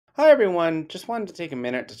Hi everyone, just wanted to take a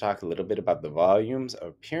minute to talk a little bit about the volumes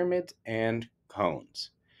of pyramids and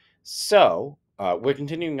cones. We're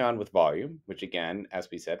continuing on with volume, which again,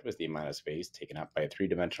 as we said, was the amount of space taken up by a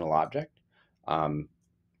three-dimensional object. Um,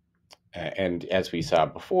 and as we saw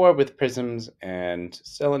before with prisms and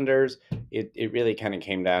cylinders, it really kind of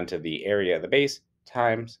came down to the area of the base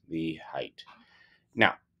times the height.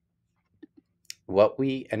 Now, what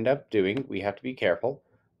we end up doing, we have to be careful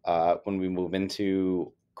when we move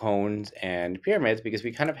into cones and pyramids because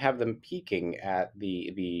we kind of have them peaking at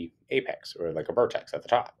the apex or like a vertex at the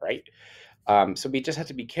top, right? So we just have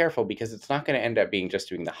to be careful because it's not going to end up being just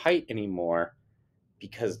doing the height anymore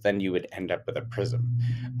because then you would end up with a prism.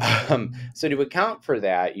 So to account for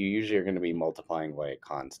that, you usually are going to be multiplying by a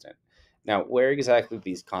constant. Now, where exactly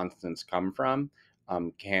these constants come from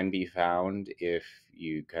can be found if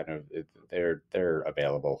you they're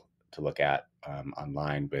available to look at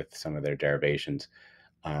online with some of their derivations.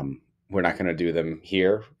 We're not going to do them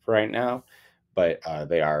here for right now, but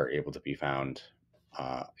they are able to be found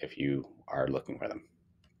if you are looking for them.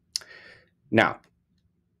 Now,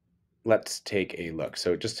 let's take a look.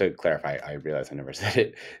 So just to clarify, I realize I never said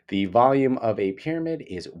it. The volume of a pyramid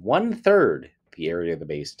is 1/3 the area of the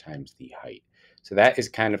base times the height. So that is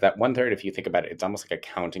kind of that 1/3. If you think about it, it's almost like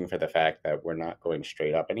accounting for the fact that we're not going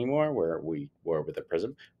straight up anymore where we were with a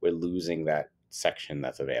prism. We're losing that section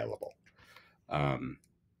that's available.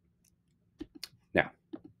 Now,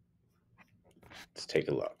 let's take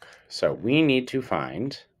a look. So we need to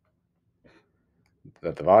find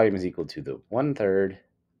that the volume is equal to the 1/3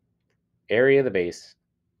 area of the base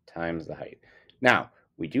times the height. Now,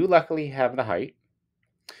 we do luckily have the height,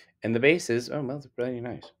 and the base is, oh, well, it's really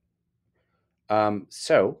nice.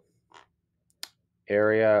 So,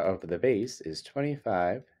 area of the base is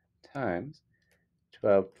 25 times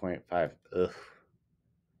 12.5. Ugh.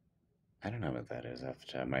 I don't know what that is off the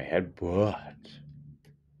top of my head, but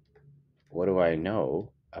what do I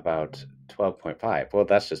know about 12.5? Well,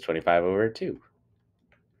 that's just 25 over 2,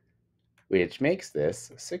 which makes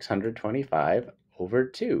this 625 over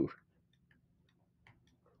 2,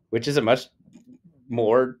 which is a much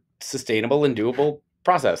more sustainable and doable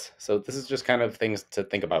process. So this is just kind of things to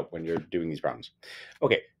think about when you're doing these problems.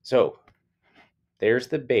 Okay, so there's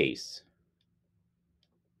the base.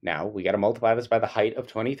 Now we got to multiply this by the height of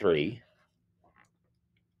 23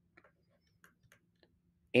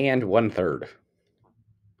 and 1/3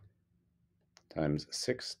 times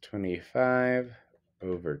 625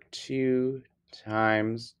 over 2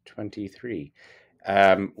 times 23.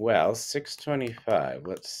 Well, 625,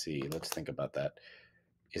 let's see, let's think about that.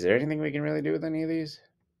 Is there anything we can really do with any of these?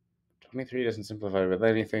 23 doesn't simplify with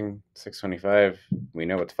anything. 625, we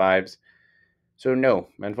know it's fives. So no,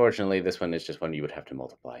 unfortunately, this one is just one you would have to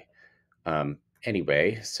multiply.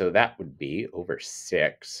 Anyway, so that would be over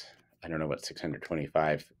 6. I don't know what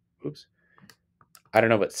 625, oops. I don't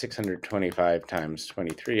know what 625 times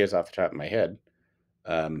 23 is off the top of my head.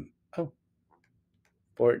 Oh,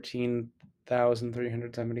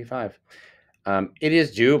 14,375. It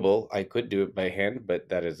is doable. I could do it by hand, but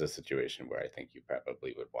that is a situation where I think you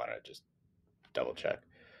probably would want to just double check.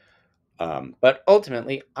 But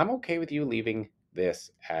ultimately, I'm okay with you leaving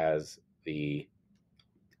this as the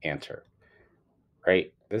answer,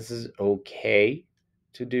 right? This is okay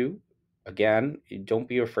to do. Again, don't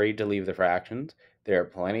be afraid to leave the fractions. There are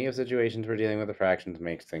plenty of situations where dealing with the fractions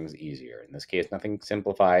makes things easier. In this case, nothing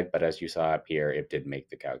simplified, but as you saw up here, it did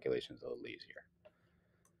make the calculations a little easier.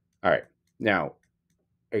 All right, now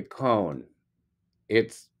a cone.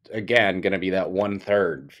 It's again going to be that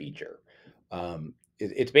 1/3 feature.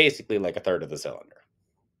 It's basically like a third of the cylinder,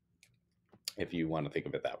 if you want to think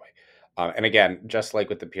of it that way. And again, just like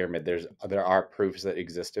with the pyramid, there are proofs that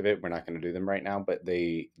exist of it. We're not going to do them right now, but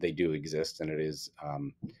they do exist, and it is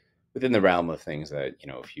within the realm of things that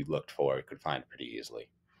if you looked for, you could find pretty easily.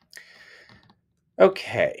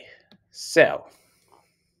 Okay, so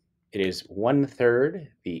it is 1/3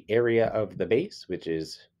 the area of the base, which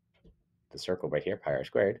is the circle right here, pi r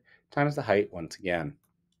squared, times the height once again.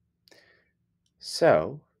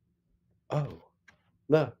 So, oh,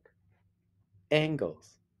 look,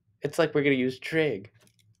 angles. It's like we're going to use trig.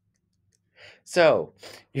 So,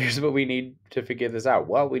 here's what we need to figure this out.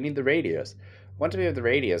 Well, we need the radius. Once we have the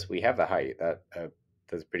radius, we have the height.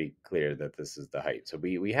 That's pretty clear that this is the height. So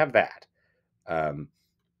we have that.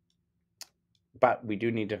 But we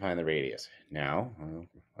do need to find the radius. Now,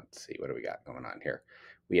 let's see, what do we got going on here?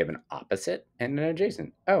 We have an opposite and an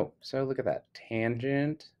adjacent. Oh, so look at that.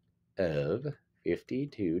 Tangent of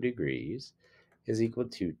 52 degrees is equal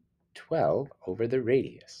to 12 over the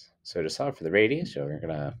radius. So to solve for the radius, we're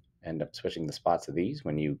going to end up switching the spots of these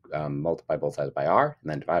when you multiply both sides by r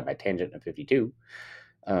and then divide by tangent of 52.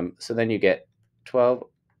 So then you get 12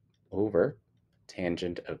 over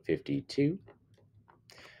tangent of 52.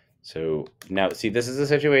 So now, see, this is a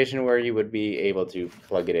situation where you would be able to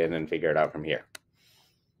plug it in and figure it out from here.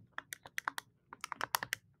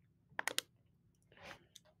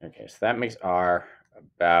 Okay, so that makes r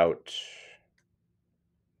about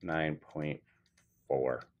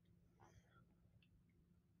 9.4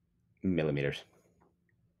 millimeters.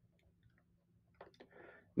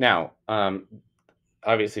 Now,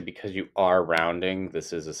 obviously, because you are rounding,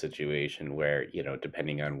 this is a situation where,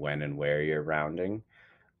 depending on when and where you're rounding,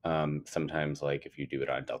 sometimes, like if you do it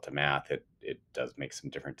on Delta Math, it does make some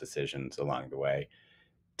different decisions along the way.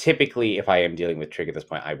 Typically, if I am dealing with trig at this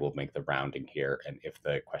point, I will make the rounding here. And if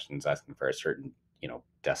the question is asking for a certain,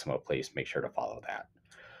 decimal place, make sure to follow that.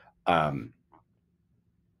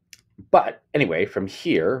 But anyway, from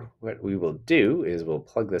here, what we will do is we'll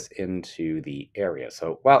plug this into the area.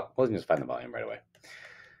 So, well, we'll just find the volume right away.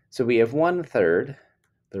 So we have 1/3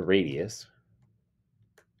 the radius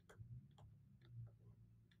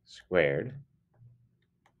squared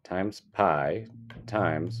times pi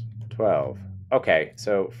times 12. Okay,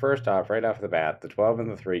 so first off, right off the bat, the 12 and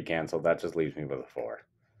the 3 cancel. That just leaves me with a 4.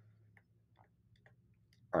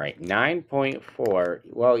 All right, 9.4.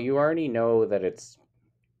 Well, you already know that it's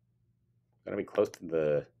going to be close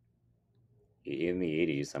to in the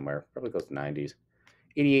 80s somewhere, probably close to 90s.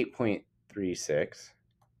 88.36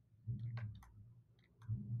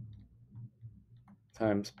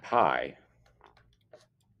 times pi.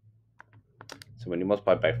 So when you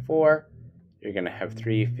multiply by 4, you're going to have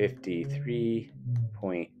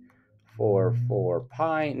 353.44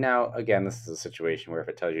 pi. Now, again, this is a situation where if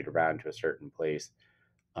it tells you to round to a certain place,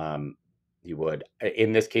 you would.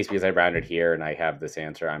 In this case, because I rounded here and I have this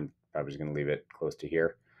answer, I'm probably just going to leave it close to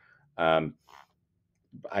here.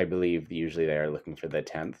 I believe usually they are looking for the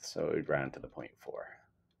 10th, so it would round to the 0.4.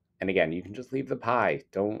 And again, you can just leave the pi.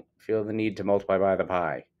 Don't feel the need to multiply by the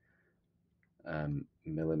pi.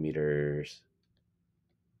 Millimeters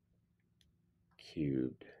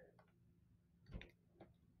cubed.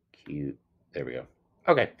 There we go.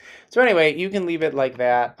 Okay, so anyway, you can leave it like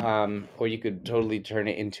that, or you could totally turn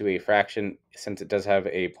it into a fraction. Since it does have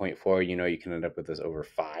a 0.4, you can end up with this over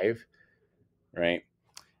 5, right?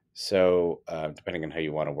 So depending on how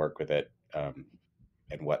you want to work with it and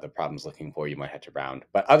what the problem's looking for, you might have to round.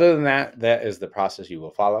 But other than that, that is the process you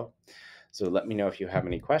will follow. So let me know if you have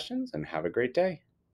any questions, and have a great day.